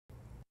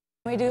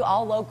We do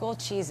all local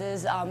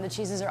cheeses. The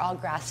cheeses are all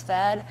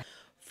grass-fed.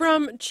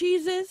 From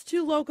cheeses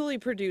to locally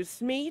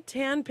produced meat,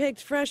 hand-picked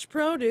fresh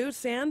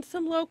produce, and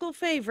some local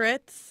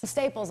favorites.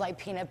 Staples like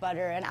peanut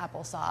butter and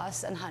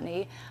applesauce and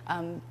honey,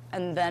 and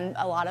then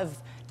a lot of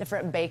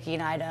different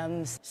baking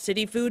items.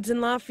 City Foods in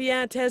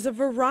Lafayette has a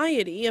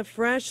variety of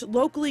fresh,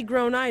 locally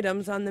grown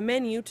items on the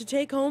menu to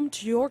take home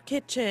to your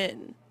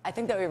kitchen. I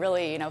think that we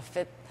really,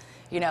 fit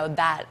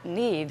that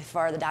need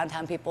for the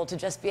downtown people to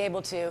just be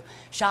able to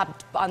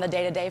shop on the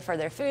day-to-day for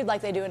their food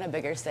like they do in a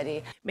bigger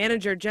city.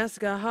 Manager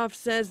Jessica Huff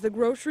says the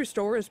grocery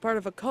store is part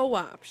of a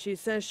co-op. She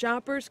says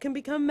shoppers can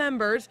become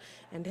members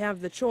and have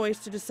the choice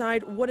to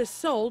decide what is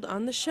sold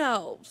on the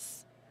shelves.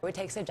 We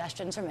take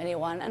suggestions from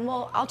anyone, and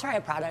I'll try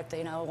a product,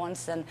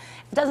 once, and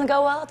if it doesn't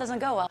go well, it doesn't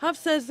go well. Huff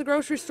says the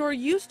grocery store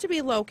used to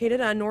be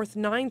located on North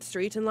 9th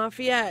Street in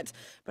Lafayette,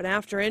 but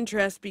after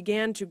interest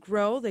began to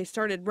grow, they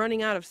started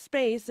running out of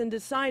space and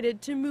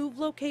decided to move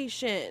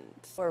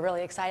locations. We're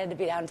really excited to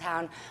be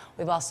downtown.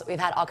 We've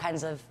had all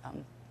kinds of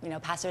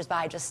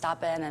passersby just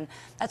stop in, and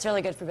that's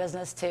really good for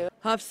business too.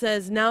 Huff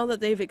says now that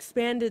they've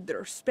expanded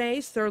their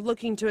space, they're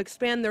looking to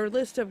expand their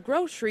list of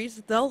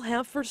groceries they'll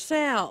have for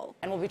sale.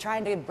 And we'll be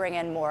trying to bring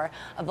in more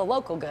of the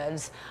local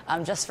goods,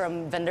 just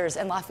from vendors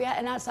in Lafayette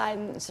and outside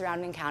in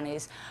surrounding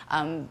counties,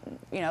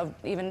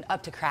 even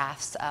up to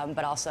crafts,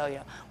 but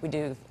also, we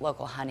do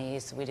local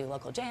honeys, we do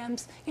local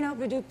jams,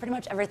 we do pretty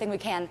much everything we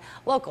can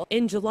local.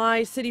 In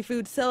July, City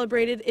Foods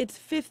celebrated its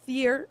 5th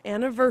year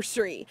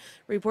anniversary.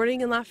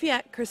 Reporting in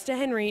Lafayette, Krista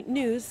Henry,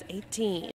 News 18.